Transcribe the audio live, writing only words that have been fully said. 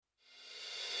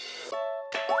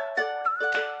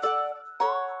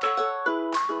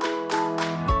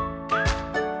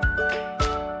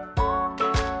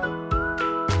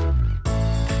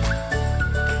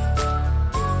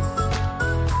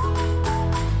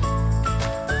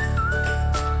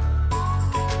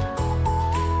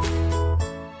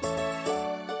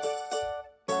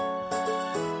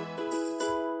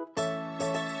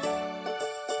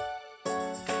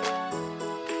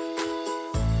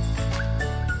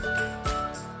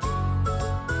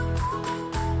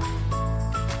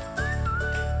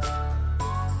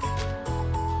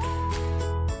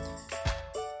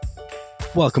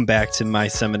Welcome back to My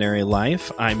Seminary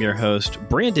Life. I'm your host,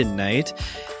 Brandon Knight.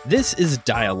 This is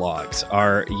Dialogues,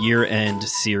 our year-end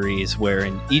series where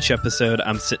in each episode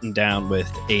I'm sitting down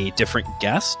with a different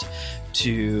guest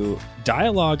to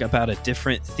dialogue about a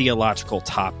different theological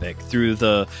topic through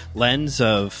the lens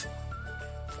of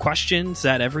questions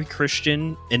that every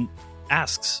Christian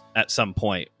asks at some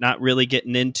point. Not really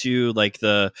getting into like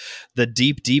the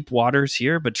deep waters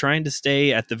here, but trying to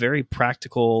stay at the very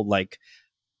practical,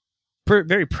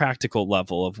 very practical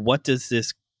level of how does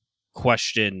this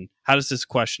question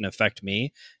affect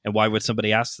me, and why would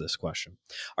somebody ask this question?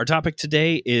 Our topic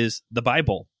today is the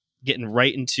Bible, getting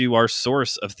right into our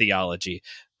source of theology.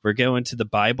 We're going to the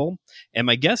Bible, and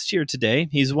my guest here today,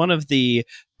 he's one of the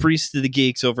priests of the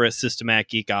geeks over at Systematic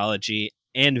Geekology,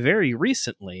 and very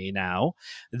recently now,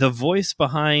 the voice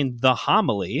behind The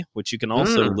Homily, which you can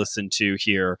also listen to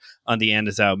here on the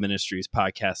Andazao Ministries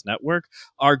podcast network,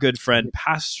 our good friend,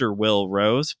 Pastor Will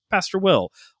Rose. Pastor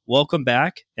Will, welcome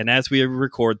back. And as we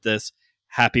record this,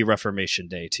 happy Reformation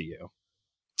Day to you.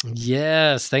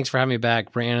 Yes. Thanks for having me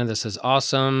back, Brandon. This is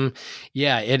awesome.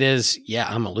 Yeah, it is. Yeah,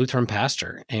 I'm a Lutheran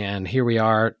pastor, and here we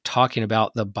are talking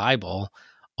about the Bible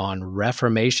on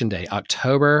Reformation Day,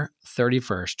 October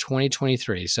 31st,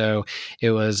 2023. So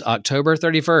it was October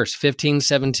 31st,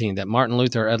 1517, that Martin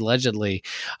Luther allegedly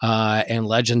and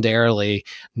legendarily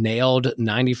nailed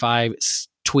 95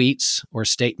 tweets or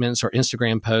statements or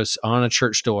Instagram posts on a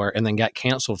church door and then got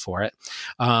canceled for it.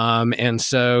 And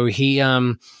so he...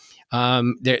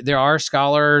 there are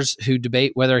scholars who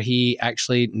debate whether he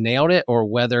actually nailed it or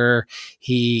whether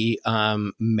he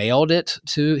mailed it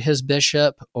to his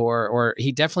bishop, or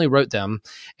he definitely wrote them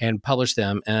and published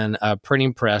them in a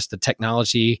printing press. The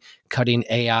technology cutting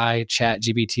AI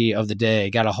ChatGPT of the day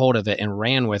got a hold of it and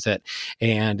ran with it,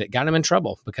 and it got him in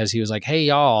trouble because he was like, "Hey,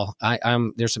 y'all,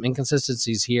 there's some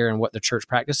inconsistencies here in what the church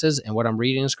practices and what I'm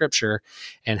reading in Scripture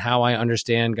and how I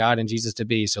understand God and Jesus to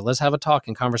be. So let's have a talk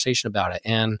and conversation about it."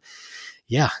 And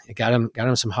yeah, it got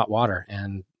him some hot water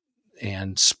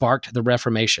and sparked the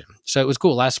Reformation. So it was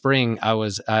cool. Last spring, I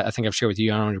think I've shared with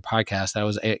you on your podcast, I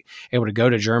was able to go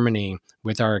to Germany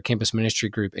with our campus ministry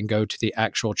group and go to the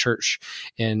actual church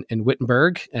in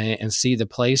Wittenberg and see the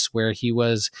place where he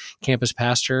was campus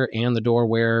pastor and the door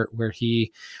where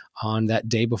he, on that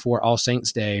day before All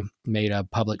Saints Day, made a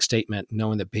public statement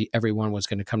knowing that everyone was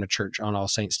going to come to church on All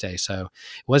Saints Day. So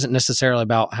it wasn't necessarily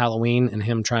about Halloween and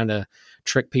him trying to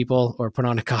trick people or put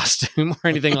on a costume or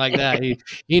anything like that.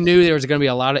 He knew there was going to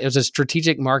be it was a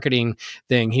strategic marketing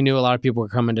thing. He knew a lot of people were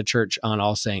coming to church on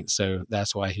All Saints. So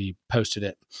that's why he posted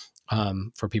it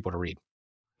for people to read.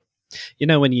 You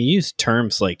know, when you use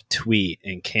terms like tweet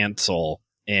and cancel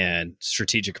and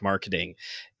strategic marketing,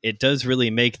 it does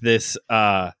really make this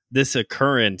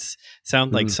occurrence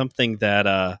sound like something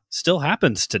that still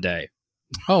happens today.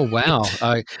 Oh, wow.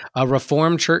 A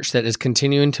reformed church that is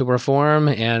continuing to reform,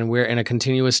 and we're in a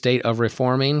continuous state of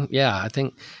reforming. Yeah, I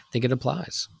think it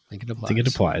applies. I think it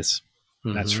applies.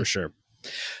 That's for sure.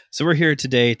 So we're here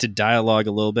today to dialogue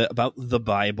a little bit about the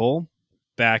Bible.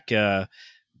 Back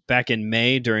in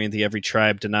May, during the Every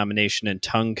Tribe, Denomination, and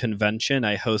Tongue Convention,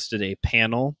 I hosted a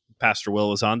panel. Pastor Will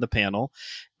was on the panel,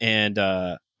 and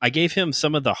I gave him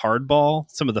some of the hardball,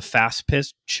 some of the fast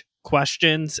pitch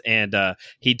questions, and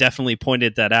he definitely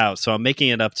pointed that out. So I'm making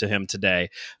it up to him today.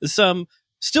 Some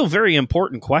still very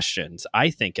important questions,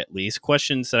 I think, at least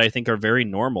questions that I think are very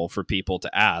normal for people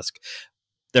to ask.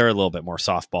 They're a little bit more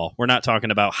softball. We're not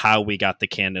talking about how we got the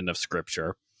canon of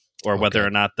Scripture, or whether or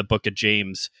not the book of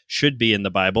James should be in the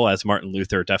Bible, as Martin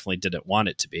Luther definitely didn't want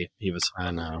it to be. He was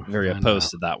very opposed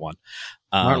to that one.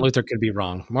 Martin Luther could be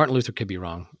wrong. Martin Luther could be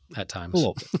wrong at times. A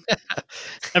little bit.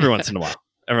 Every once in a while.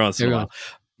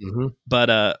 Mm-hmm.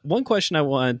 But one question I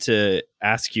wanted to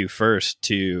ask you first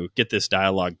to get this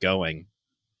dialogue going.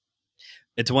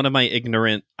 It's one of my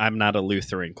ignorant, I'm not a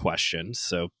Lutheran questions,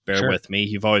 so bear with me.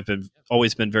 You've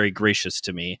always been very gracious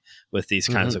to me with these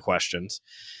kinds of questions.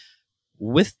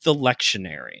 With the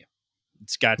lectionary,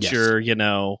 it's got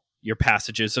your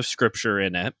passages of Scripture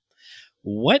in it.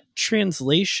 What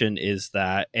translation is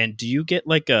that? And do you get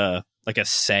like a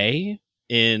say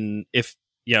in if,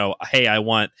 hey, I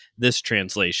want this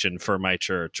translation for my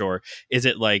church? Or is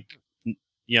it like,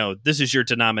 this is your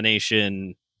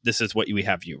denomination, this is what we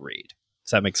have you read?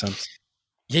 Does that make sense?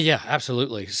 Yeah,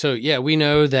 absolutely. So, we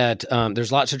know that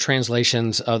there's lots of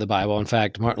translations of the Bible. In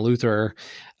fact, Martin Luther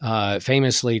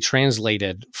famously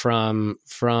translated from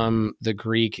the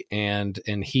Greek and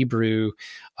Hebrew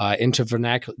into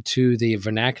the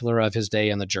vernacular of his day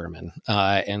in the German.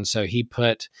 And so he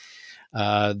put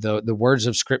the words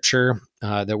of Scripture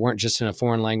that weren't just in a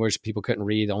foreign language people couldn't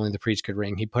read, only the priest could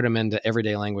read. He put them into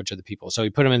everyday language of the people. So he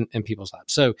put them in people's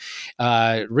lives. So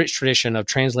rich tradition of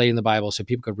translating the Bible so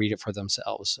people could read it for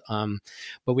themselves.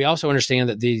 But we also understand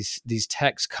that these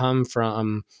texts come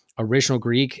from original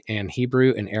Greek and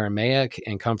Hebrew and Aramaic,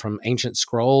 and come from ancient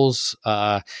scrolls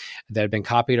that have been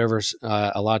copied over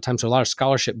a lot of times. So a lot of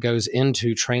scholarship goes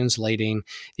into translating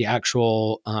the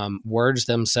actual words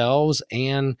themselves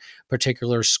and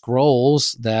particular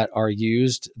scrolls that are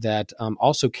used that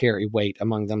also carry weight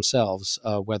among themselves,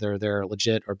 whether they're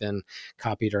legit or been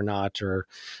copied or not, or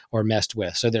messed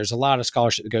with. So there's a lot of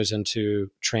scholarship that goes into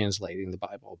translating the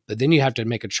Bible. But then you have to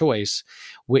make a choice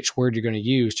which word you're going to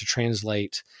use to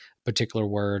translate particular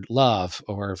word, love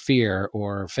or fear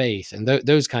or faith, and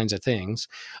those kinds of things.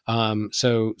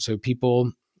 So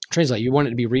people translate. You want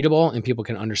it to be readable and people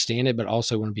can understand it, but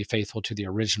also want to be faithful to the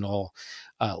original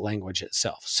language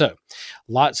itself. So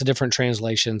lots of different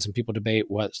translations, and people debate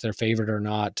what's their favorite or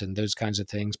not, and those kinds of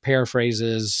things.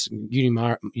 Paraphrases,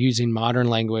 using modern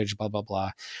language, blah, blah,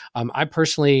 blah. I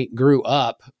personally grew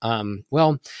up, I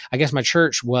guess my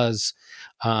church was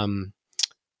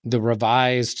the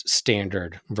Revised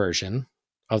Standard Version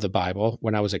of the Bible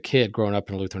when I was a kid growing up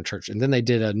in a Lutheran church. And then they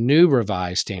did a new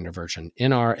Revised Standard Version,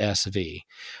 NRSV,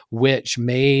 which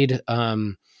made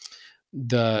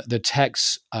the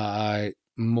text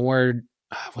more,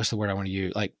 what's the word I want to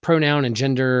use? Like pronoun and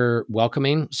gender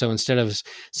welcoming. So instead of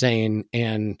saying,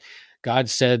 and God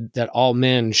said that all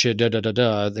men should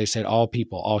they said all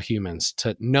people, all humans,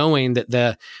 to knowing that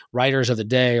the writers of the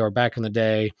day or back in the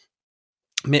day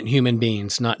meant human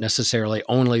beings, not necessarily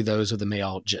only those of the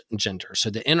male gender.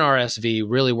 So the NRSV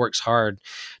really works hard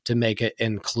to make it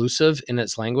inclusive in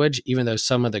its language, even though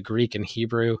some of the Greek and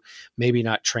Hebrew maybe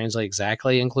not translate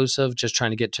exactly inclusive, just trying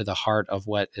to get to the heart of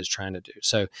what it's trying to do.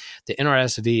 So the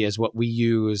NRSV is what we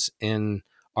use in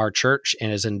our church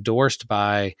and is endorsed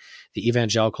by the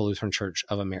Evangelical Lutheran Church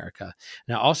of America.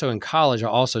 Now, also in college, I'll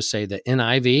also say that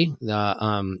NIV,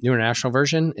 the New International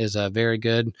Version, is a very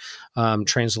good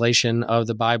translation of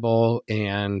the Bible,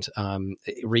 and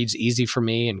it reads easy for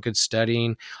me and good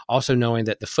studying. Also knowing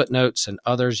that the footnotes and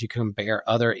others, you can compare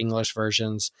other English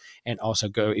versions, and also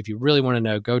go, if you really want to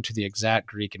know, go to the exact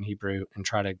Greek and Hebrew and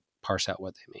try to parse out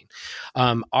what they mean.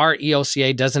 Our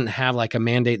ELCA doesn't have like a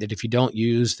mandate that if you don't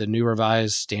use the New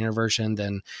Revised Standard Version,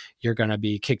 then you're going to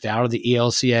be kicked out of the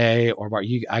ELCA. Or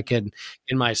I could,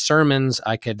 in my sermons,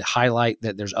 I could highlight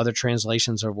that there's other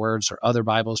translations of words or other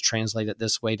Bibles translate it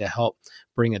this way to help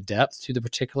bring a depth to the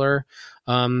particular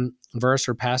verse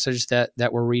or passage that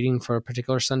we're reading for a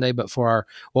particular Sunday. But for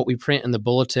what we print in the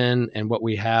bulletin and what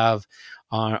we have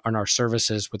on our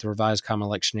services with the Revised Common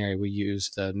Lectionary, we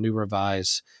use the New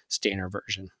Revised Standard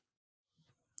Version.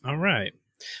 All right.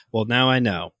 Well, now I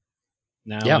know.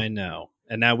 I know.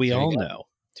 And now we all know,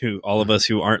 to all of us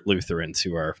who aren't Lutherans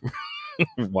who are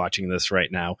watching this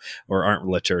right now or aren't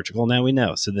liturgical. Now we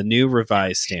know. So the New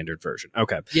Revised Standard Version.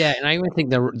 Okay. Yeah, and I even think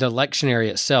the lectionary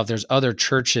itself, there's other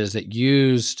churches that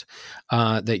use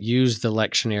the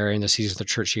lectionary in the season of the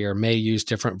church year, may use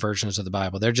different versions of the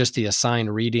Bible. They're just the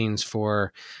assigned readings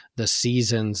for the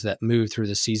seasons that move through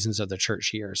the seasons of the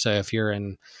church year. So if you're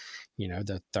in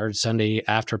the third Sunday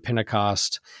after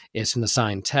Pentecost, it's an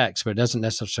assigned text, but it doesn't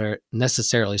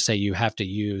necessarily say you have to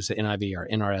use the NIV or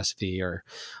NRSV or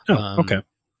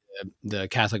the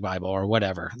Catholic Bible or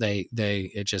whatever.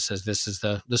 It just says this is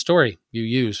the story you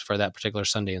use for that particular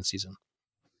Sunday and season.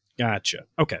 Gotcha.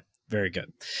 Okay. Very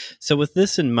good. So with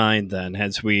this in mind, then,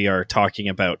 as we are talking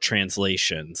about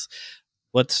translations,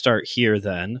 let's start here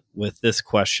then with this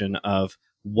question of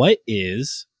what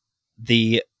is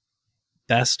the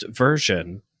best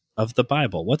version of the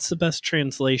Bible? What's the best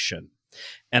translation?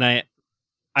 And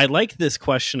I like this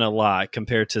question a lot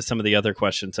compared to some of the other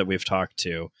questions that we've talked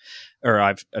to, or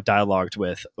I've dialogued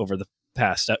with over the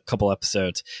past couple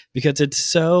episodes, because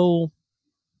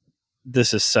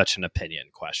this is such an opinion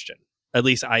question. At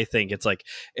least I think it's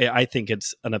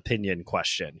an opinion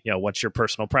question. What's your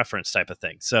personal preference type of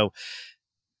thing. So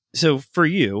for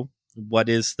you, what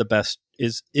is the best?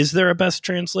 Is there a best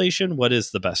translation? What is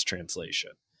the best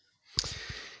translation?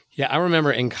 Yeah, I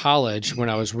remember in college when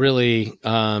I was really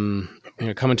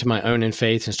coming to my own in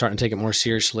faith and starting to take it more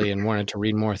seriously and wanted to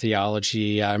read more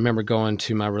theology. I remember going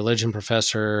to my religion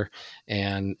professor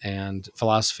and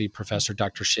philosophy professor,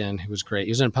 Dr. Shin, who was great.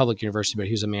 He was in a public university, but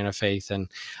he was a man of faith.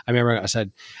 And I remember I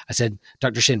said,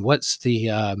 Dr. Shin, what's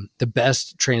the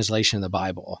best translation of the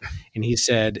Bible? And he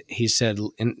said,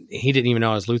 and he didn't even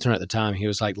know I was Lutheran at the time. He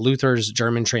was like, Luther's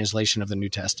German translation of the New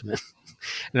Testament.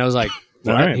 And I was like,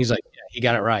 what? Right. He's like, he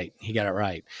got it right. He got it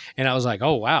right. And I was like,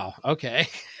 oh, wow. Okay.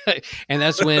 And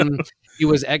that's when he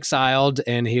was exiled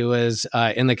and he was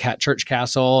in the church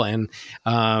castle. And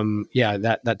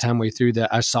that time we threw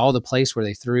I saw the place where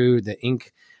they threw the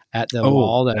ink at the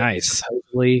wall that nice.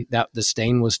 supposedly that the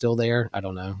stain was still there. I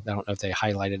don't know if they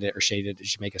highlighted it or shaded it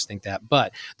to make us think that,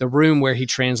 but the room where he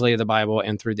translated the Bible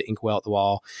and threw the inkwell at the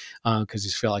wall because he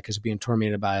felt like he was being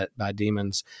tormented by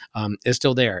demons is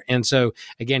still there. And so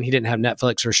again, he didn't have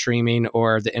Netflix or streaming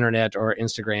or the internet or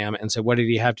Instagram. And so what did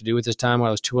he have to do with his time while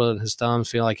he was twiddling his thumbs,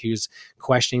 feeling like he was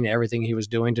questioning everything he was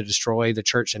doing to destroy the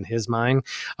church in his mind?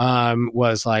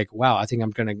 Was like, wow, I think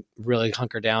I'm going to really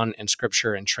hunker down in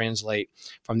scripture and translate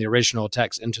from the original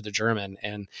text into the German.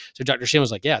 And so Dr. Shin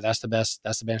was like, yeah, that's the best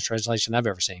translation I've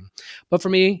ever seen. But for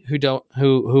me,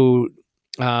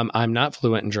 I'm not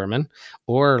fluent in German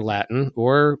or Latin,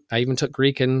 or I even took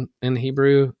Greek and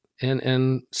Hebrew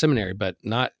in seminary, but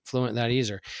not fluent in that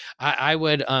either. I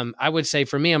would say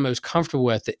for me, I'm most comfortable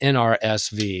with the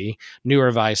NRSV, New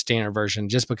Revised Standard Version,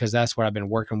 just because that's what I've been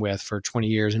working with for 20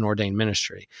 years in ordained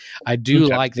ministry. I do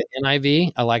like the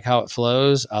NIV. I like how it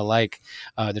flows. I like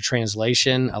the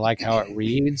translation. I like how it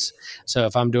reads. So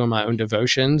if I'm doing my own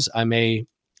devotions, I may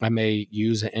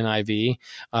use an NIV,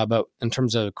 but in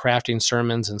terms of crafting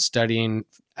sermons and studying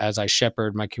as I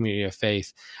shepherd my community of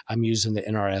faith, I'm using the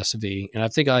NRSV. And I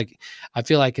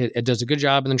feel like it does a good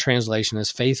job in the translation,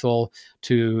 is faithful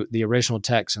to the original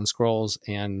text and scrolls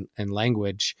and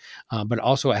language, but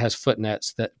also it has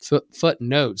footnotes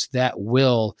that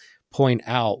will point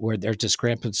out where there's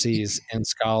discrepancies in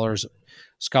scholars'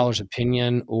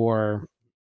 opinion or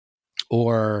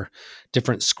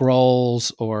different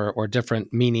scrolls or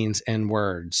different meanings and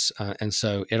words, and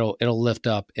so it'll lift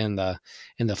up in the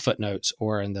footnotes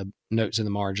or in the notes in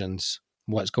the margins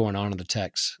what's going on in the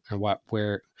text and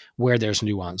where there's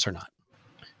nuance or not.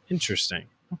 Interesting.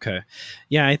 Okay,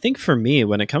 yeah, I think for me,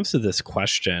 when it comes to this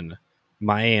question,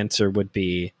 my answer would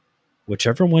be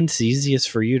whichever one's easiest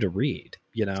for you to read.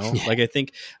 Like I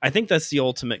think that's the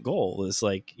ultimate goal. Is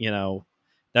like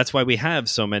that's why we have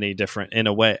so many different, in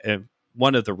a way.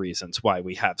 One of the reasons why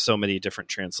we have so many different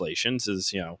translations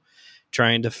is,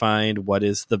 trying to find what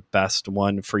is the best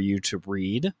one for you to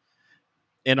read,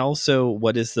 and also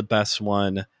what is the best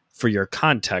one for your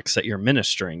context that you're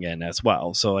ministering in as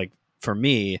well. So like for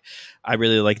me, I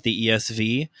really like the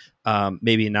ESV,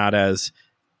 maybe not as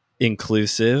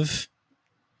inclusive,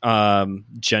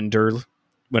 gender,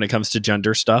 when it comes to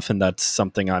gender stuff. And that's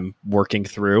something I'm working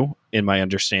through in my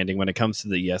understanding when it comes to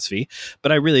the ESV.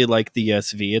 But I really like the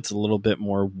ESV. It's a little bit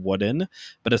more wooden,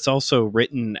 but it's also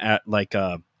written at like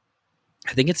I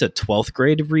think it's a 12th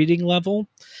grade reading level.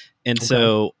 And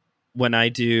so when I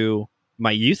do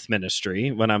my youth ministry,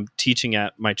 when I'm teaching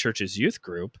at my church's youth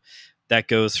group, that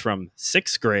goes from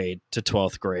 6th grade to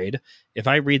 12th grade. If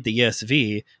I read the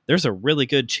ESV, there's a really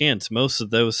good chance most of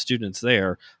those students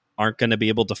there aren't going to be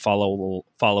able to follow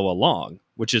along,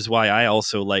 which is why I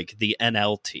also like the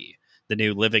NLT, the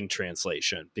New Living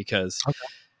Translation, because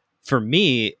for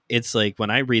me, it's like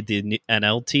when I read the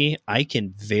NLT, I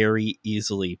can very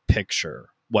easily picture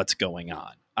what's going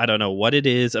on. I don't know what it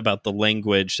is about the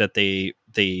language that the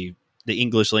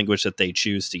English language that they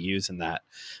choose to use in that,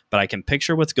 but I can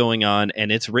picture what's going on,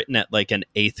 and it's written at like an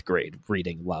 8th grade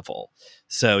reading level.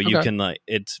 So you can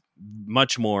it's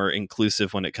much more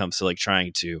inclusive when it comes to like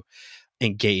trying to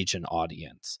engage an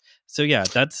audience. So yeah,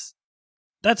 that's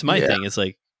my thing. It's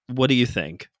like, what do you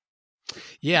think?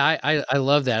 Yeah, I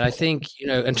love that. I think,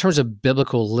 in terms of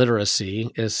biblical literacy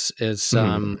is there's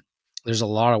a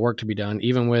lot of work to be done,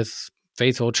 even with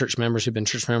faithful church members who've been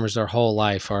church members their whole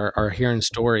life are hearing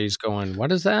stories going,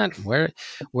 what is that? Where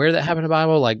that happened in the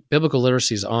Bible? Like biblical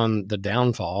literacy is on the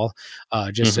downfall,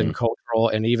 just in cultural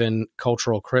and even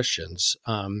cultural Christians.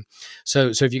 So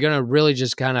if you're going to really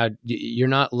just you're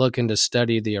not looking to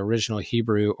study the original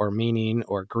Hebrew or meaning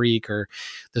or Greek or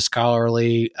the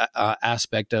scholarly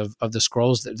aspect of the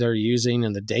scrolls that they're using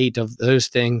and the date of those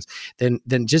things, then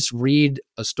just read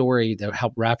a story that will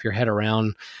help wrap your head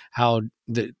around how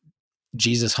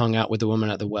Jesus hung out with the woman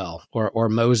at the well, or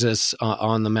Moses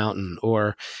on the mountain,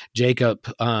 or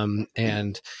Jacob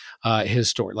and his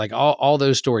story. Like all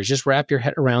those stories, just wrap your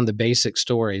head around the basic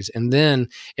stories. And then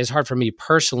it's hard for me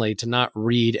personally to not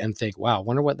read and think, wow,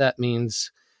 wonder what that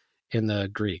means in the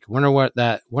Greek. Wonder what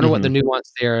the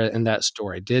nuance there in that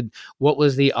story. What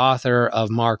was the author of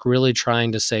Mark really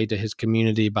trying to say to his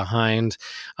community behind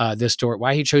this story?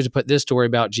 Why he chose to put this story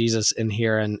about Jesus in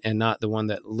here and not the one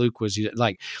that Luke was using?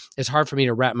 Like, it's hard for me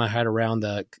to wrap my head around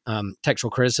the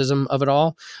textual criticism of it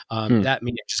all. That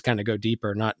means just kind of go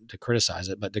deeper, not to criticize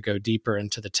it, but to go deeper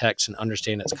into the text and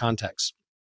understand its context.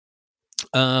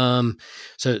 So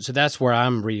that's where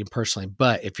I'm reading personally.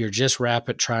 But if you're just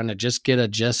trying to just get a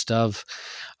gist of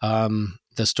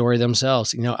the story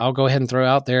themselves, I'll go ahead and throw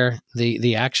out there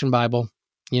the Action Bible.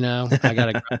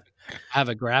 I have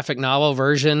a graphic novel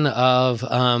version of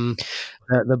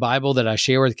the Bible that I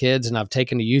share with kids, and I've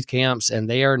taken to youth camps, and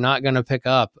they are not going to pick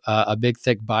up a big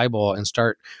thick Bible and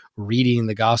start reading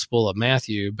the Gospel of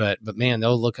Matthew, but man,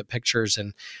 they'll look at pictures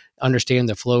and understand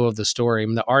the flow of the story. I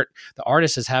mean, the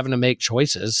artist is having to make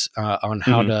choices on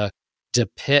how to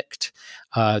depict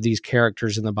these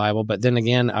characters in the Bible. But then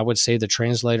again, I would say the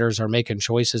translators are making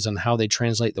choices on how they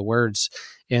translate the words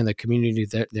in the community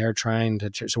that they're trying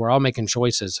to. So we're all making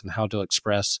choices on how to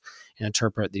express and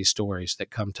interpret these stories that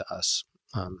come to us.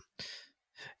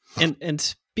 And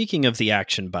speaking of the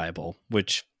Action Bible,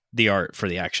 which the art for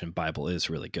the Action Bible is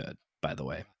really good, by the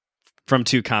way. From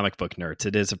two comic book nerds,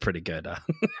 it is a pretty good.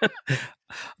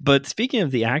 But speaking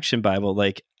of the Action Bible,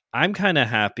 like, I'm kind of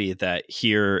happy that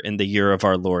here in the year of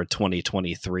our Lord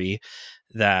 2023,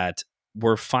 that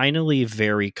we're finally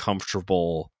very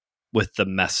comfortable with the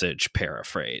Message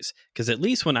paraphrase. Because at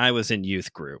least when I was in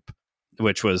youth group,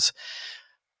 which was,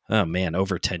 oh man,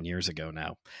 over 10 years ago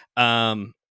now,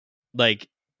 like,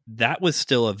 that was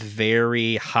still a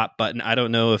very hot button. I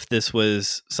don't know if this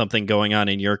was something going on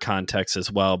in your context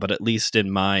as well, but at least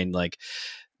in mine, like,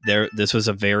 this was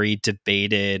a very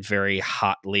debated, very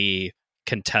hotly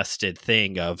contested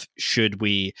thing of, should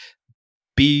we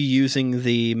be using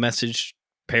the Message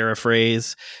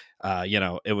paraphrase?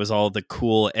 It was all the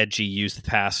cool, edgy youth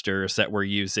pastors that were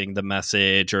using the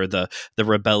Message, or the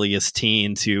rebellious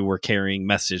teens who were carrying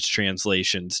Message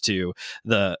translations to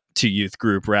youth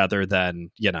group rather than,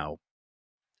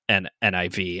 an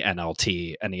NIV,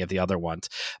 NLT, any of the other ones.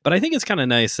 But I think it's kind of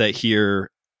nice that here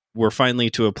we're finally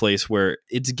to a place where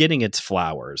it's getting its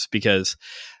flowers, because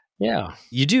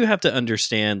you do have to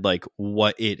understand like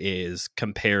what it is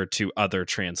compared to other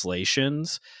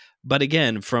translations. But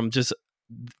again, from just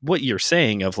what you're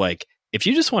saying of like, if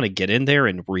you just want to get in there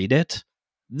and read it,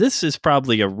 this is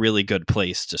probably a really good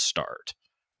place to start,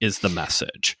 is the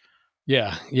Message.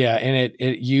 Yeah. And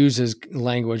it uses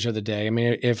language of the day. I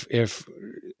mean, if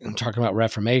I'm talking about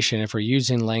Reformation, if we're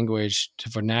using language to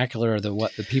vernacular of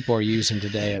what the people are using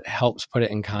today, it helps put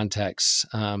it in context.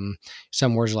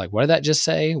 Some words are like, what did that just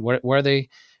say? What are they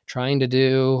trying to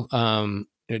do? To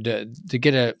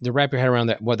wrap your head around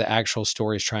that, what the actual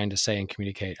story is trying to say and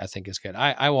communicate, I think is good.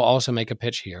 I will also make a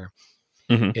pitch here.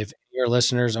 Mm-hmm. If your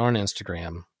listeners are on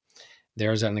Instagram,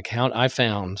 there's an account I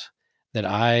found that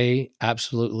I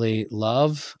absolutely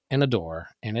love and adore,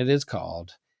 and it is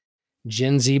called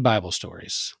Gen Z Bible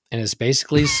Stories. And it's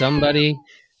basically somebody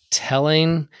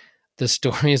telling the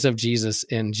stories of Jesus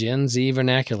in Gen Z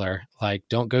vernacular, like,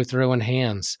 don't go throwing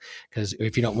hands, because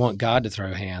if you don't want God to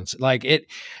throw hands, like it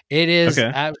is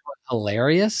absolutely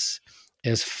hilarious.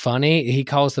 It's funny. He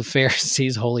calls the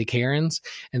Pharisees holy Karens,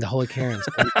 and the holy Karens.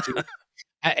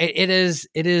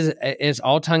 It's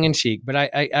all tongue in cheek, but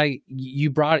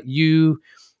you brought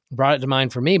it to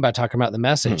mind for me by talking about the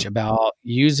Message, about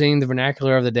using the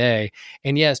vernacular of the day.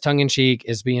 And yes, tongue in cheek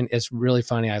it's really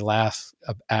funny. I laugh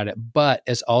at it, but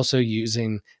it's also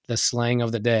using the slang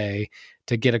of the day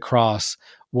to get across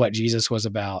what Jesus was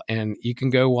about. And you can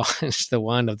go watch the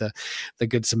one of the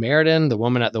Good Samaritan, the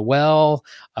woman at the well,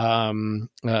 oh man,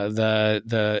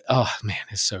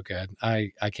 it's so good.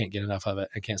 I can't get enough of it.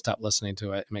 I can't stop listening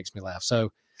to it. It makes me laugh.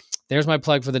 So there's my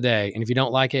plug for the day. And if you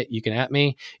don't like it, you can at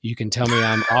me. You can tell me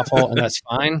I'm awful, and that's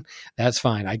fine. That's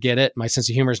fine. I get it. My sense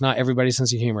of humor is not everybody's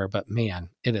sense of humor, but man,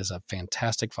 it is a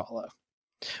fantastic follow.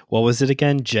 What was it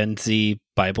again? Gen Z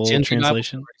Bible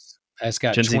translation? It's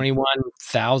got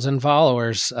 21,000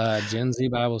 followers. Gen Z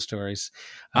Bible Stories.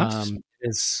 It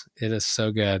is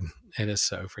so good. It is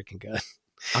so freaking good.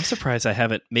 I'm surprised I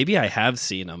haven't. Maybe I have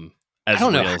seen them as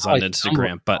reels on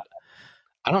Instagram, but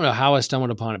I don't know how I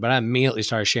stumbled upon it. But I immediately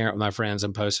started sharing it with my friends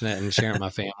and posting it and sharing it with my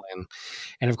family,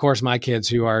 and of course my kids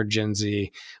who are Gen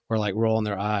Z were like rolling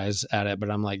their eyes at it.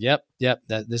 But I'm like, yep,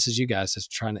 this is you guys.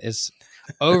 It's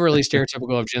overly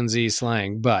stereotypical of Gen Z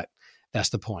slang, but that's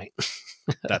the point.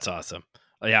 That's awesome.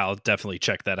 Yeah, I'll definitely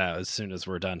check that out as soon as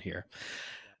we're done here.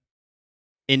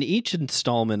 In each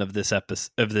installment of this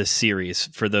series,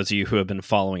 for those of you who have been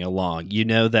following along, you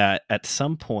know that at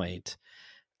some point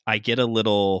I get a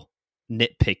little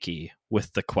nitpicky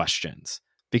with the questions,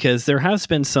 because there has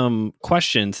been some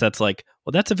questions that's like,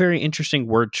 well, that's a very interesting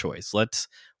word choice. Let's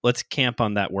camp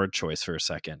on that word choice for a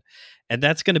second. And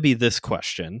that's going to be this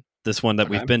question, this one that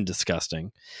we've been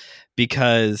discussing,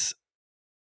 because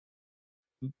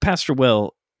Pastor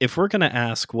Will, if we're going to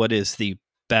ask what is the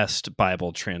best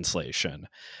Bible translation,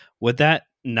 would that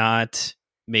not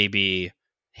maybe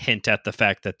hint at the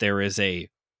fact that there is a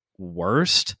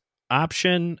worst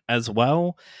option as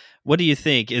well. What do you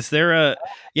think? Is there a,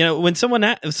 when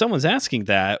if someone's asking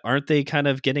that, aren't they kind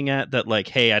of getting at that, like,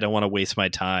 hey, I don't want to waste my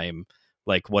time.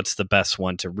 Like, what's the best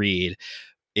one to read?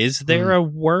 Is there a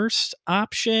worst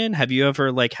option? Have you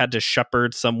ever like had to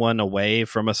shepherd someone away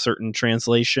from a certain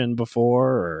translation before,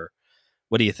 or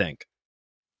what do you think?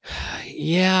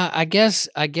 Yeah, I guess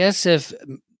if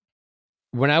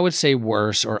when I would say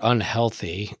worse or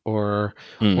unhealthy or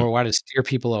why to steer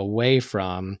people away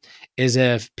from is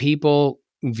if people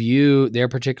view their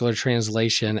particular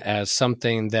translation as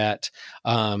something that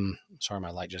sorry,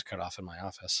 my light just cut off in my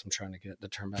office. I'm trying to get it to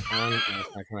turn back on.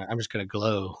 I'm just going to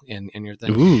glow in your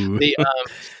thing.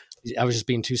 I was just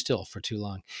being too still for too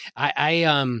long.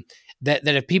 That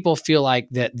if people feel like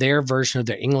that their version of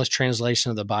their English translation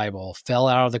of the Bible fell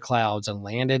out of the clouds and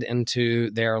landed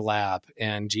into their lap,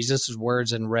 and Jesus'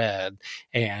 words in red,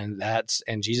 and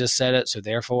Jesus said it, so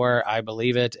therefore I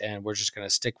believe it, and we're just going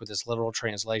to stick with this literal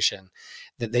translation,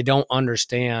 that they don't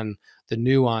understand the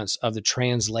nuance of the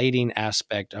translating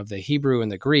aspect of the Hebrew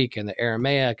and the Greek and the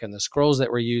Aramaic and the scrolls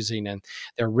that we're using, and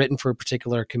they're written for a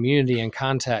particular community and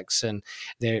context. And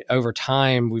over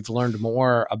time, we've learned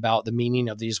more about the meaning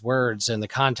of these words and the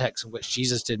context in which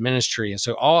Jesus did ministry. And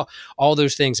so all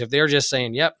those things, if they're just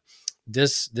saying, yep,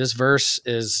 this verse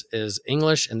is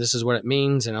English and this is what it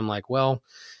means, and I'm like, well,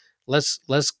 let's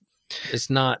it's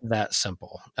not that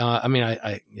simple. I mean,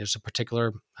 there's a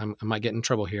particular, I might get in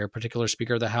trouble here, a particular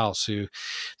Speaker of the House who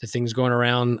the things going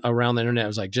around the internet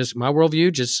was like, just my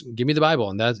worldview, just give me the Bible.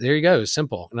 And there you go. It's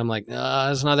simple. And I'm like,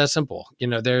 it's not that simple.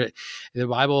 The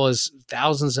Bible is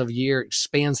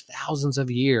spans thousands of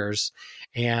years.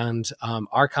 And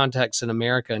our context in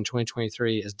America in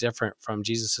 2023 is different from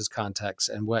Jesus's context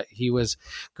and what he was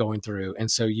going through. And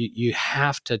so you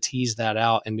have to tease that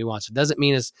out and nuance. It doesn't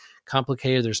mean it's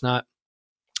complicated.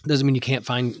 Doesn't mean you can't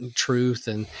find truth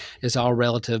and it's all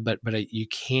relative, but you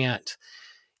can't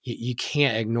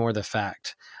ignore the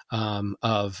fact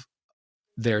of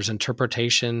there's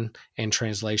interpretation and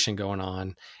translation going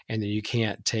on, and that you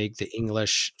can't take the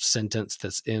English sentence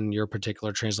that's in your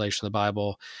particular translation of the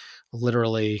Bible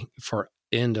literally for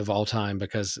end of all time,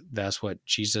 because that's what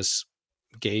Jesus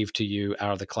gave to you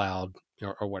out of the cloud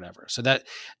or whatever. So that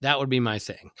would be my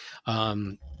thing.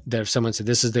 That if someone said,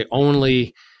 this is the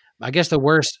only, I guess the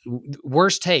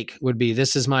worst take would be,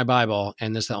 this is my Bible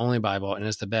and this is the only Bible and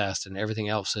it's the best, and everything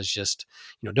else is just,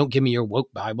 don't give me your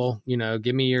woke Bible,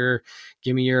 give me your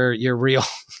real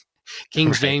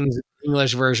King James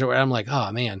English version, where I'm like,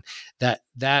 oh man, that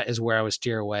is where I would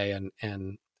steer away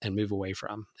and move away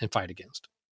from and fight against.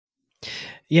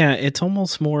 Yeah, it's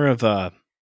almost more of a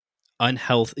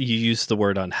unhealthy, you use the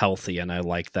word unhealthy, and I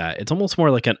like that. It's almost more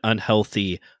like an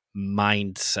unhealthy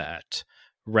mindset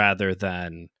rather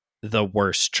than the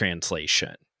worst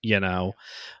translation,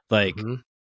 like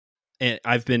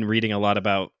I've been reading a lot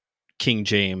about King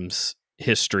James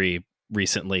history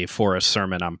recently for a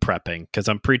sermon I'm prepping, because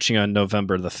I'm preaching on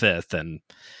November the 5th, and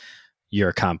you're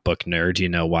a comic book nerd, you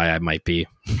know why I might be.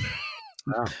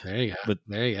 Oh, there you go. But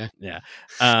there you go. Yeah.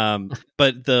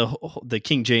 But the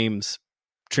King James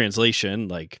translation,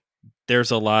 like there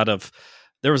was a lot of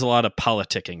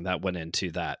politicking that went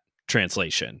into that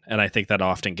translation, and I think that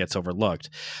often gets overlooked.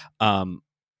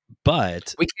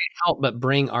 But we can't help but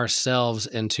bring ourselves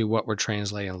into what we're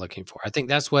translating and looking for. I think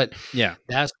that's what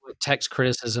text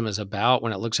criticism is about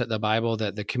when it looks at the Bible,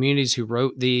 that the communities who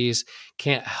wrote these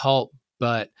can't help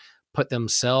but put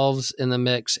themselves in the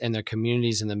mix and their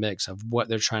communities in the mix of what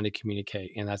they're trying to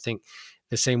communicate. And I think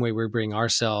the same way we bring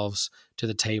ourselves to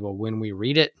the table when we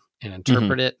read it and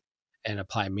interpret it and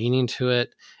apply meaning to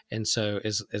it. And so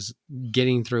is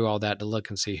getting through all that to look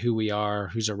and see who we are,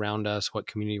 who's around us, what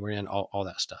community we're in, all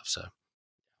that stuff. So,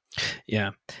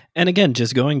 yeah. And again,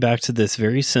 just going back to this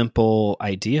very simple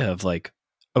idea of like,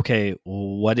 okay,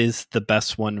 what is the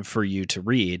best one for you to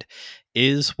read?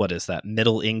 What is that?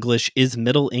 Middle English? Is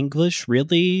Middle English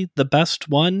really the best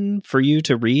one for you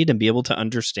to read and be able to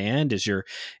understand? Is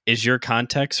your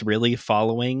context really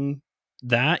following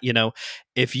that?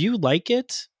 If you like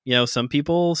it, some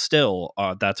people still,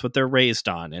 that's what they're raised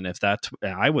on. And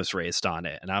I was raised on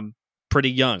it, and I'm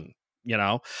pretty young,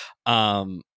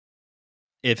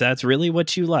 if that's really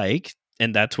what you like,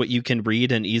 and that's what you can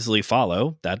read and easily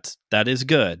follow, that is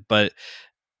good. But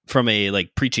from a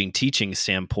like preaching, teaching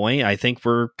standpoint, I think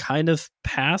we're kind of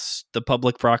past the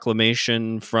public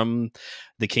proclamation from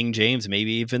the King James,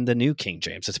 maybe even the New King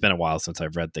James. It's been a while since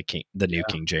I've read the New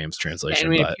King James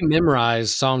translation. If you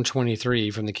memorize Psalm 23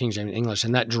 from the King James English,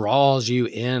 and that draws you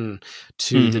in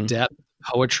to the depth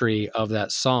poetry of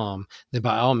that psalm, then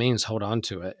by all means hold on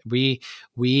to it.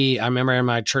 I remember in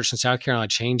my church in South Carolina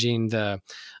changing the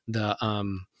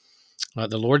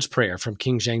Lord's Prayer from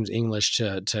King James English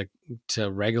to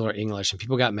regular English, and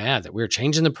people got mad that we were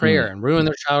changing the prayer and ruining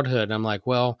their childhood. And I'm like,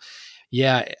 well,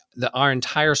 yeah, our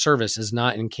entire service is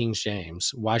not in King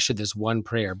James. Why should this one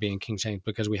prayer be in King James?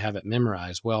 Because we have it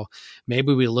memorized. Well,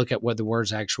 maybe we look at what the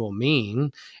words actually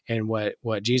mean and what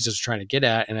Jesus is trying to get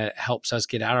at, and it helps us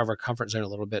get out of our comfort zone a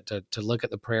little bit to look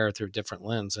at the prayer through a different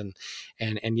lens.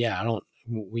 And yeah,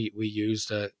 we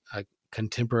used a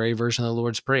contemporary version of the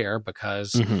Lord's Prayer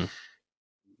because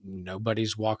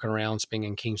nobody's walking around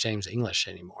speaking King James English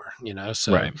anymore,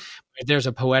 so Right. there's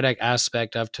a poetic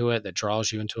aspect to it that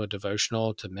draws you into a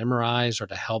devotional to memorize or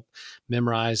to help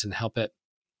memorize and help it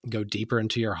go deeper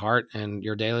into your heart and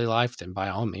your daily life, then by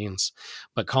all means.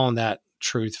 But calling that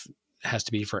truth has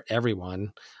to be for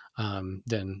everyone,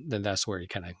 then that's where you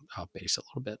kind of off base a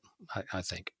little bit, I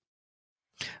think.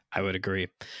 I would agree.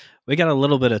 We got a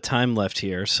little bit of time left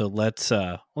here, so let's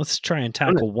try and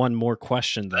tackle one more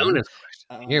question then. Bonus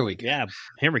question. Here we go. Yeah,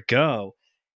 here we go.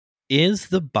 Is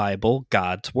the Bible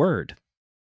God's word?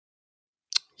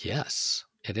 Yes,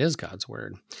 it is God's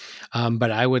word.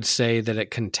 But I would say that it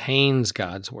contains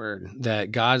God's word,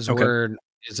 that God's word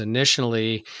is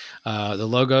initially the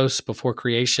Logos before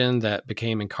creation that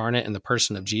became incarnate in the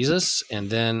person of Jesus. And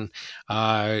then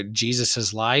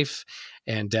Jesus's life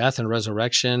and death and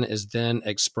resurrection is then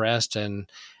expressed and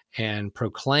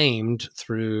proclaimed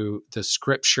through the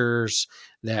scriptures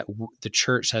that the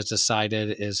church has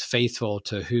decided is faithful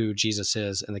to who Jesus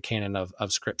is in the canon of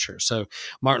scripture. So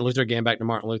Martin Luther, getting back to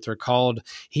Martin Luther,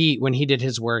 when he did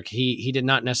his work, he did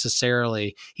not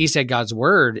necessarily, he said God's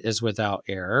word is without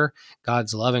error,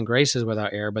 God's love and grace is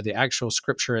without error, but the actual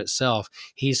scripture itself,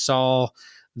 he saw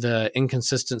the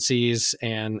inconsistencies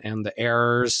and the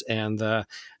errors and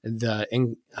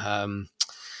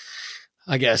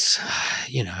I guess,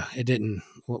 it didn't,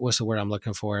 what's the word I'm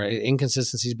looking for?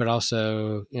 Inconsistencies, but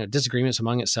also, disagreements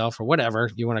among itself or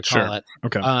whatever you want to call it.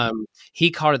 Okay.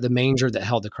 He called it the manger that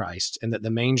held the Christ, and that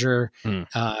the manger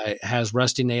has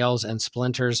rusty nails and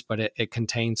splinters, but it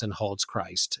contains and holds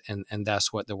Christ. And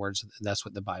that's what that's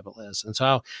what the Bible is. And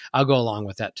so I'll go along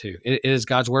with that too. It is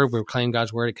God's word. We proclaim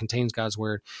God's word. It contains God's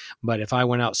word. But if I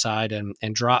went outside and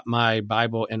dropped my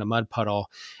Bible in a mud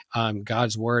puddle,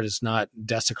 God's word is not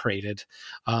desecrated.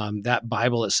 That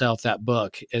Bible itself, that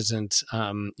book isn't,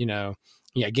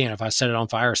 again, if I set it on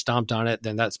fire or stomped on it,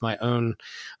 then that's my own,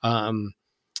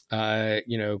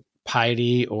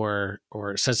 piety or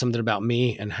says something about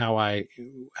me and how I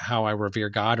revere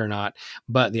God or not.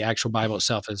 But the actual Bible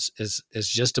itself is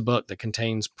just a book that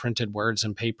contains printed words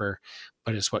and paper,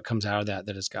 but it's what comes out of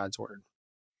that is God's word.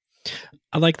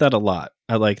 I like that a lot.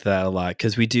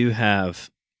 Because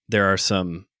there are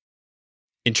some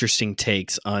interesting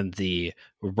takes on the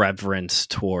reverence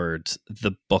towards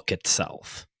the book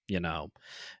itself,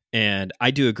 and I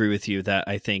do agree with you that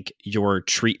I think your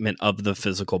treatment of the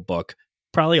physical book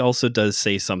probably also does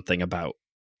say something about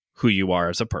who you are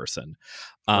as a person.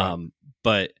 Right.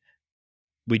 But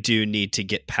we do need to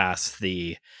get past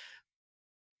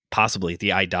possibly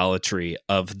the idolatry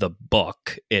of the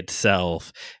book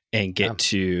itself and get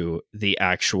to the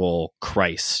actual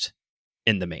Christ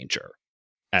in the manger,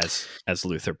 as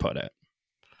Luther put it.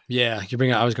 Yeah,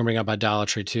 I was going to bring up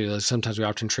idolatry too. Sometimes we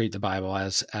often treat the Bible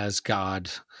as God,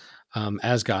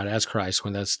 as Christ,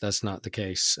 when that's not the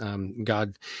case.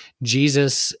 God,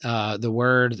 Jesus, the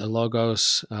Word, the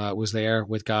Logos, was there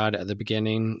with God at the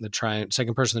beginning. The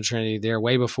second person of the Trinity, there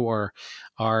way before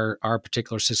our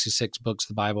particular 66 books of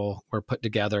the Bible were put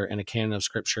together in a canon of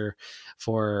Scripture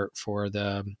for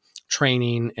the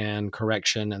training and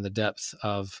correction and the depth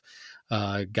of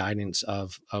guidance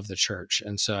of the church.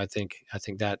 And so I think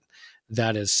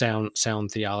that is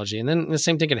sound theology. And then the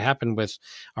same thing can happen with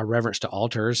our reverence to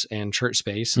altars and church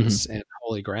space and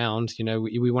holy ground.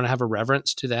 We want to have a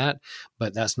reverence to that,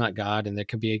 but that's not God. And that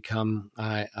can become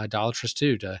idolatrous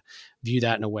too, to view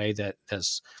that in a way that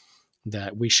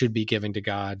we should be giving to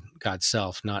God's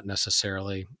self, not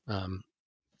necessarily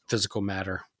physical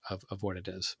matter of what it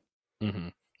is. Mm-hmm.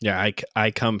 Yeah.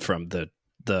 I come from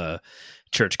the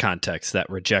church context that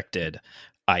rejected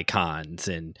icons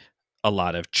and a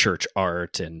lot of church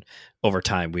art, and over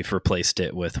time we've replaced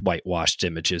it with whitewashed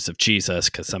images of Jesus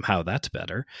because somehow that's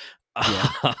better.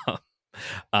 Yeah.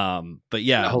 But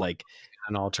yeah, like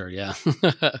an altar. Yeah.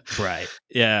 Right.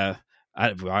 Yeah.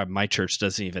 My church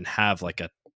doesn't even have like a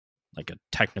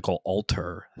technical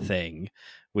altar thing.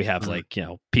 We have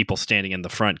people standing in the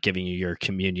front giving you your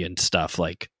communion stuff,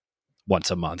 like once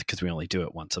a month because we only do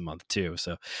it once a month too.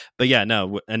 So, but yeah,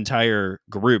 no, entire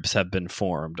groups have been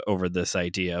formed over this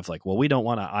idea of like, well, we don't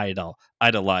want to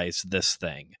idolize this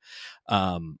thing.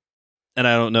 And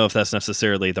I don't know if that's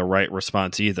necessarily the right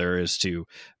response either, is to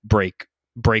break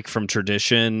from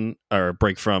tradition or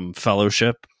break from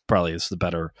fellowship. Probably is the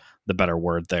better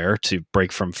word there, to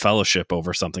break from fellowship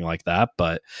over something like that.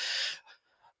 But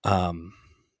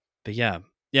yeah.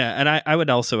 And I would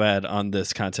also add on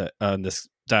this content, on this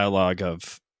dialogue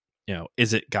of,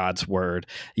 is it God's word?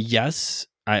 Yes,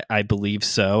 I believe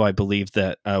so. I believe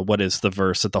that what is the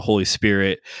verse, that the Holy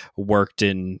Spirit worked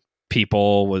in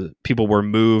people were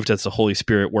moved as the Holy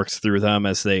Spirit works through them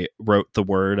as they wrote the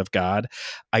word of God.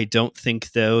 I don't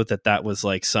think though that was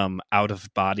like some out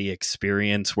of body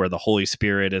experience where the Holy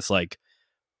Spirit is like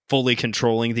fully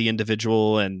controlling the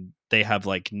individual and they have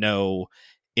like no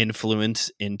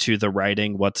influence into the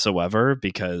writing whatsoever,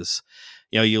 because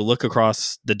you look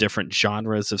across the different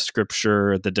genres of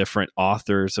scripture, the different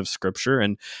authors of scripture,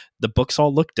 and the books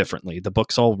all look differently, the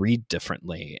books all read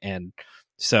differently. And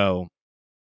so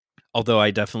although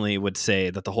I definitely would say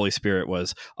that the Holy Spirit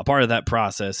was a part of that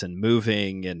process and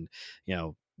moving, and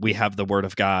we have the word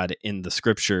of God in the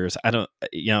scriptures, I don't,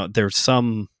 there's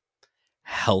some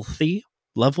healthy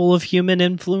level of human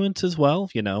influence as well.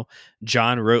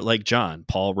 John wrote like John,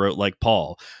 Paul wrote like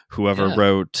Paul, whoever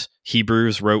wrote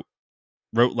Hebrews wrote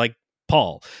like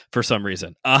Paul for some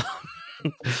reason. But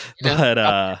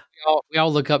we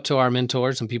all look up to our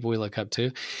mentors and people we look up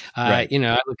to. Right.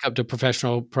 I look up to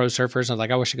professional pro surfers. And I'm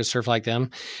like, I wish I could surf like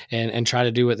them, and try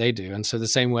to do what they do. And so the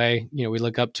same way, we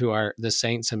look up to the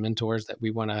saints and mentors, that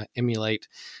we want to emulate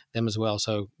them as well.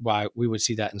 So why we would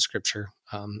see that in scripture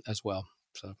as well.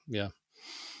 So yeah,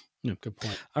 good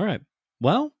point. All right.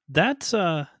 Well, that's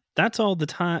all the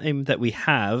time that we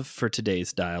have for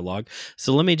today's dialogue.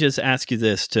 So let me just ask you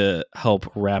this to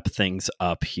help wrap things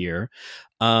up here.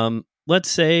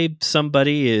 Let's say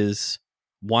somebody is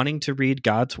wanting to read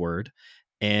God's word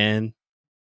and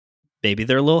maybe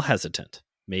they're a little hesitant.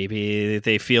 Maybe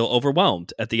they feel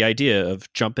overwhelmed at the idea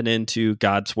of jumping into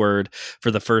God's word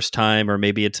for the first time, or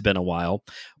maybe it's been a while.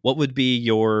 What would be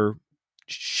your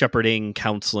shepherding,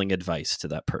 counseling advice to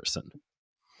that person?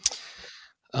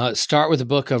 Start with the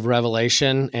book of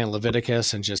Revelation and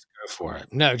Leviticus and just go for it.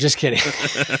 No, just kidding.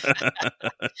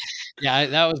 Yeah,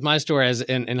 that was my story as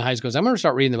in high school. I'm going to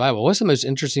start reading the Bible. What's the most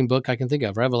interesting book I can think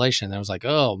of? Revelation. And I was like,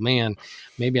 oh man,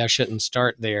 maybe I shouldn't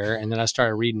start there. And then I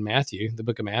started reading Matthew, the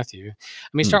book of Matthew.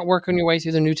 Start working your way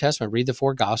through the New Testament. Read the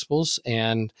 4 Gospels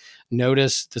and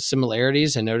notice the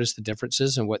similarities and notice the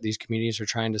differences in what these communities are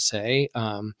trying to say.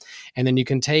 And then you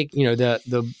can take,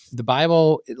 the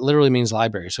Bible, it literally means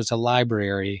library. So it's a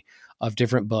library of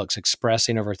different books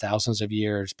expressing over thousands of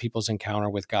years people's encounter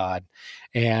with God.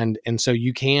 And so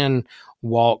you can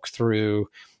walk through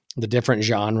the different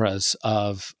genres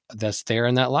of that's there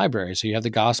in that library. So you have the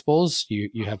Gospels,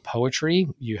 you have poetry,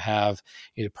 you have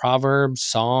Proverbs,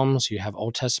 Psalms, you have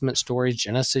Old Testament stories,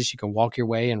 Genesis. You can walk your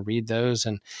way and read those.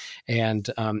 And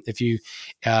if you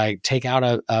take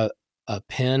out a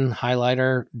pen,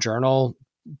 highlighter, journal,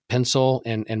 pencil,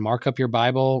 and mark up your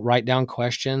Bible, write down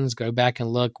questions, go back and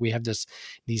look. We have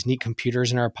these neat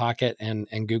computers in our pocket, and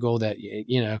Google that,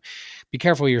 be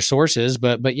careful of your sources,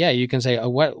 but yeah, you can say, oh,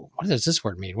 what does this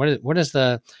word mean? What is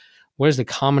the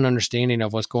common understanding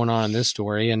of what's going on in this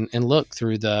story? And look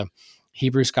through the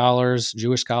Hebrew scholars,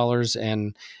 Jewish scholars,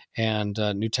 and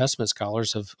New Testament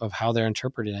scholars of how they're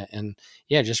interpreting it. And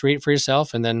yeah, just read it for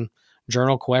yourself, and then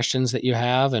journal questions that you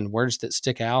have and words that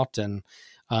stick out, and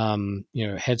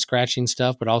head scratching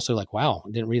stuff, but also like, wow,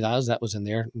 I didn't realize that was in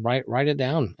there. Write it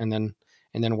down, and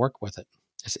then work with it.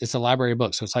 It's a library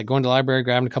book. So it's like going to the library,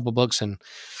 grabbing a couple books and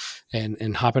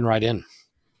hopping right in.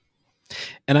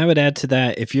 And I would add to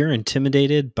that, if you're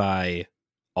intimidated by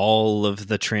all of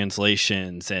the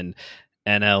translations and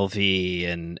NLV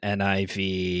and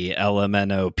NIV,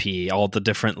 LMNOP, all the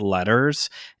different letters,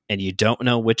 and you don't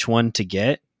know which one to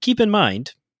get, keep in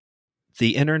mind,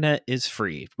 the internet is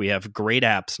free. We have great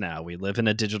apps now. We live in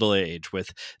a digital age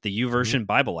with the YouVersion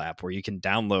Bible app, where you can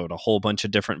download a whole bunch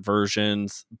of different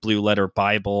versions. Blue Letter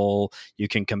Bible. You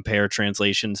can compare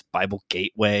translations. Bible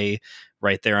Gateway,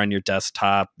 right there on your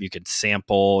desktop. You could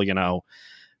sample,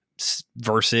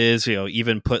 verses.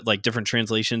 Even put like different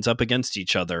translations up against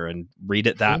each other and read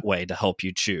it that way to help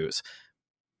you choose.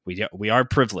 We are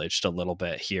privileged a little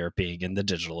bit here, being in the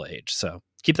digital age. So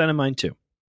keep that in mind too.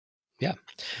 Yeah,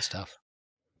 good stuff.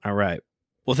 All right.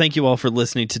 Well, thank you all for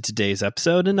listening to today's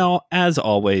episode. And as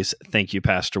always, thank you,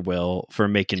 Pastor Will, for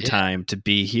making time to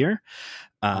be here.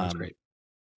 That's great.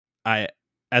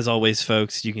 As always,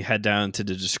 folks, you can head down to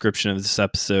the description of this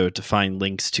episode to find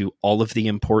links to all of the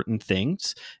important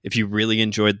things. If you really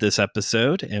enjoyed this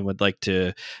episode and would like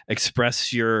to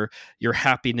express your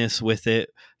happiness with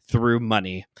it through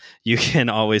money, you can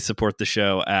always support the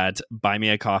show at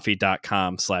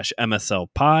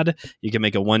buymeacoffee.com/MSLpod. You can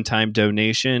make a one-time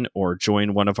donation or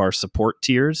join one of our support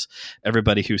tiers.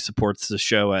 Everybody who supports the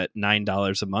show at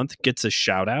 $9 a month gets a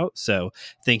shout out. So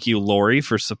thank you, Lori,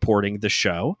 for supporting the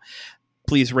show.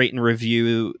 Please rate and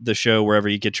review the show wherever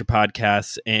you get your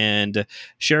podcasts, and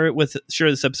share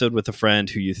this episode with a friend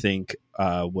who you think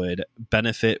would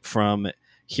benefit from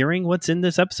hearing what's in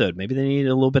this episode. Maybe they need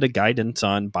a little bit of guidance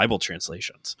on Bible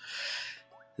translations.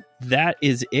 That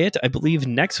is it. I believe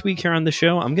next week here on the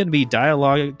show, I'm going to be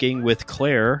dialoguing with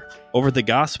Claire over the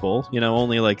gospel,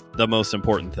 only like the most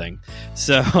important thing.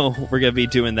 So we're going to be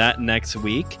doing that next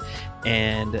week.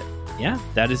 And yeah,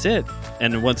 that is it.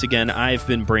 And once again, I've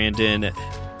been Brandon.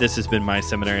 This has been My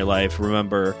Seminary Life.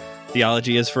 Remember,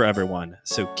 theology is for everyone,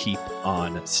 so keep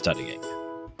on studying.